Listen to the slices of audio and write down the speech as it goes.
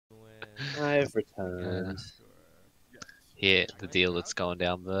I've returned. Here, the deal that's going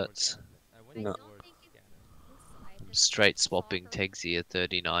down, Verts. No. I'm straight swapping Tegsy a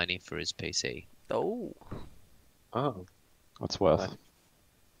 3090 for his PC. Oh, Oh. What's worth?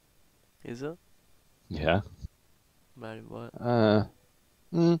 is it? Yeah. About what?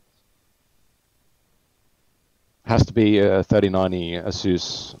 Has to be a 3090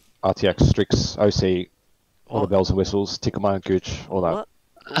 Asus RTX Strix OC. All the bells and whistles, tickle my gooch, all that. What?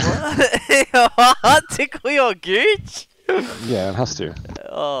 What? Tickle your gooch? Yeah, it has to.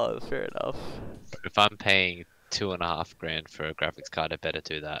 Oh, fair enough. If I'm paying $2.5 grand for a graphics card, I better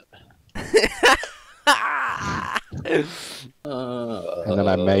do that. And then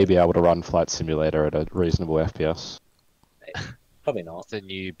I may be able to run Flight Simulator at a reasonable FPS. Probably not. It's the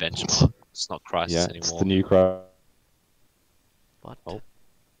new benchmark. It's not Crysis Yeah, anymore. it's the new cry. What? Oh.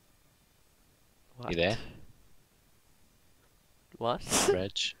 What? You there, What?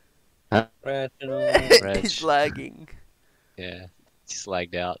 Reg? Reginald. He's lagging. Yeah, just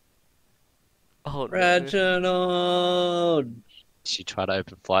lagged out. Oh no. Reginald. She tried to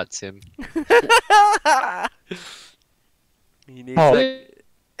open Flight Sim. He needs Oh. that.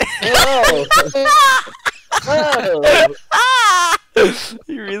 Oh.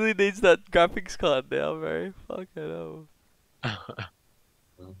 He really needs that graphics card now, bro. Fucking hell.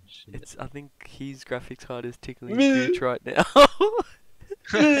 Oh, shit. It's. I think his graphics card is tickling his gooch right now.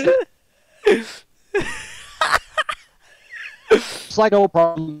 It's like no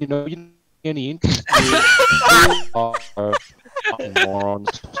problem, you know, you don't get any interest. You are fucking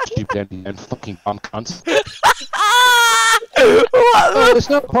morons, stupid and fucking dumb cunts. There's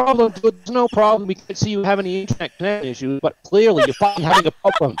no problem, dude. There's no problem. We can't see you have any internet connection issues, but clearly you're fucking having a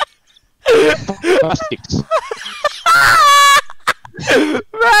problem. Fucking plastics.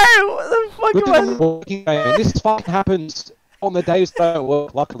 Right, what the fuck Good am thing I'm working, man. This fucking happens on the days that don't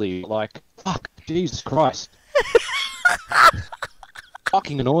work, luckily. Like, fuck, Jesus Christ.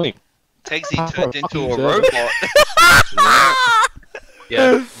 Fucking annoying. Tegsy For turned a into fucking a server. robot.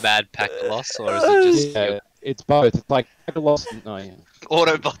 Yeah, mad pack loss, or is it just Yeah, it's both. It's like, I lost. No, yeah.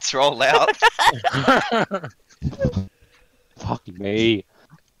 Autobots roll out. Fucking me.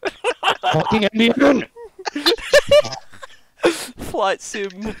 Fucking Indian. Flight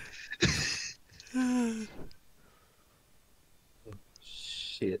sim.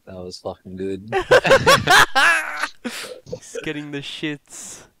 Shit, that was fucking good. He's getting the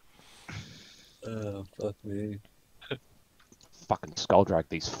shits. Oh, fuck me. Fucking skull drag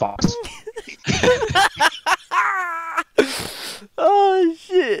these fucks. Oh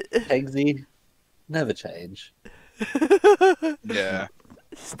shit. Tegsy, never change. Yeah.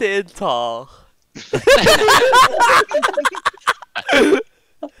 Stand tall.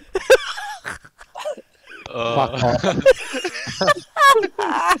 Fuck off.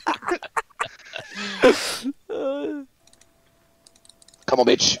 Come on,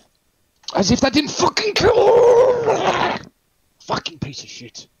 bitch. As if that didn't fucking kill. Fucking piece of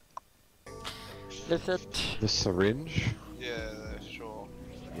shit. Is it? The syringe? Yeah, sure.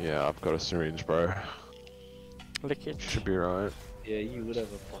 Yeah, I've got a syringe, bro. Lick it. Should be right. Yeah, you would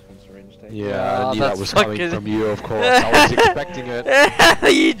have a fucking syringe tank. Yeah, Oh, I knew that that's was fucking- coming from you, of course. I was expecting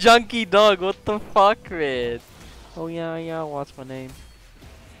it. You junkie dog, what the fuck, man? Oh yeah, what's my name?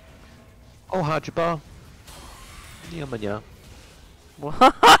 Oh, Hajiba. Yeah, man, yeah. What?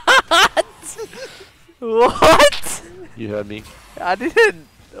 What? You heard me. I didn't.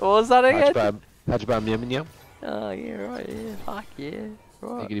 What was that again? Hajiba, yeah, man, yeah. Oh yeah, right, yeah, fuck yeah.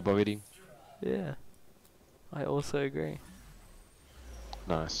 Right. Giggity boggity. Yeah. I also agree.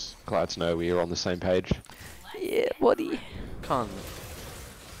 Nice. Glad to know we are on the same page. Yeah, buddy. Con.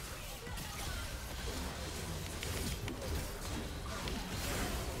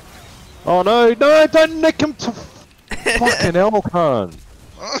 Oh no, no, don't nick him to fucking hell, Khan.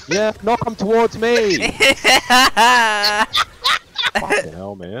 Yeah, knock him towards me. Fucking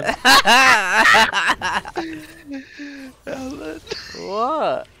hell, man. What?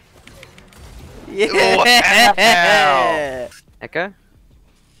 What the Yeah. Echo?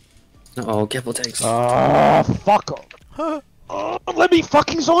 Oh, Gibble takes. Ah, fuck off. Oh, let me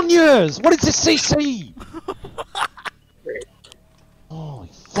fucking Zonyas. What is this CC? Holy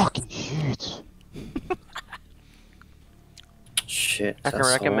fucking shit. Shit. I can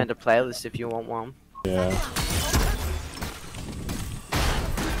that's recommend a playlist if you want one. Yeah.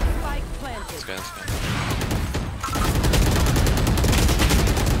 Let's go, let's go.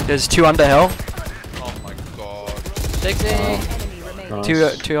 There's two under hill. Oh my god. 60.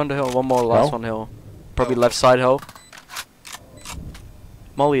 Nice. Two under hill. One more last Hill? one hill. Probably left side hill.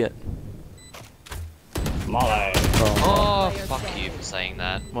 Molly it. Molly. Oh, Oh, fuck you for saying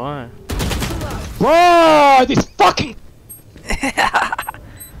that. Why? Bro, this fucking.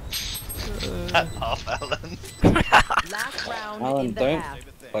 Half Alan. Last round Alan, in the don't- half.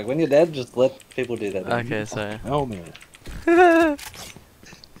 Like when you're dead, just let people do that. Okay, so. Oh man. So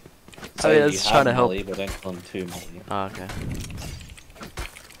I mean, you it's have trying to help. Molly, but don't call him too Molly. Oh, okay.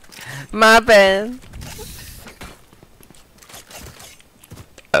 My bad.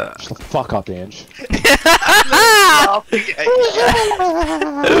 Shut the fuck up, Ange. Laughing at you.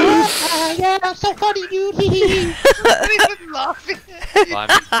 Yeah, that's so funny, dude. Not even laughing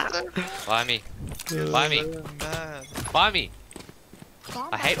Buy me. Buy me. Oh, man. Buy me.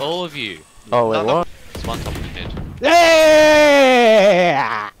 I hate all of you. Oh, wait, what? There's one top of your mid.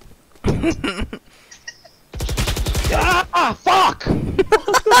 Yeah! Ah, fuck!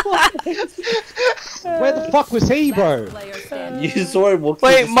 Where the fuck was he, bro? Last player standing. You saw him walk.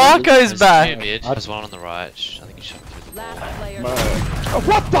 Wait, through the Marco's There's back. two mid. There's one on the right. I think he shot through the Last wall. player Mo. standing.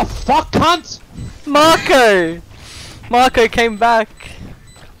 What the fuck, cunt? Marco! Marco came back.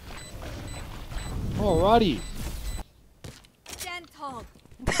 Alrighty. Gentle.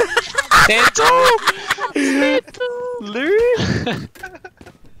 Lou?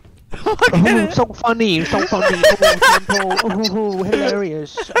 Oh, so funny, so funny. Oh,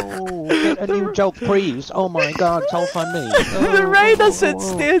 hilarious. Oh, get a new joke, please. Oh my god, so funny. The Raider said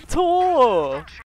stand tall.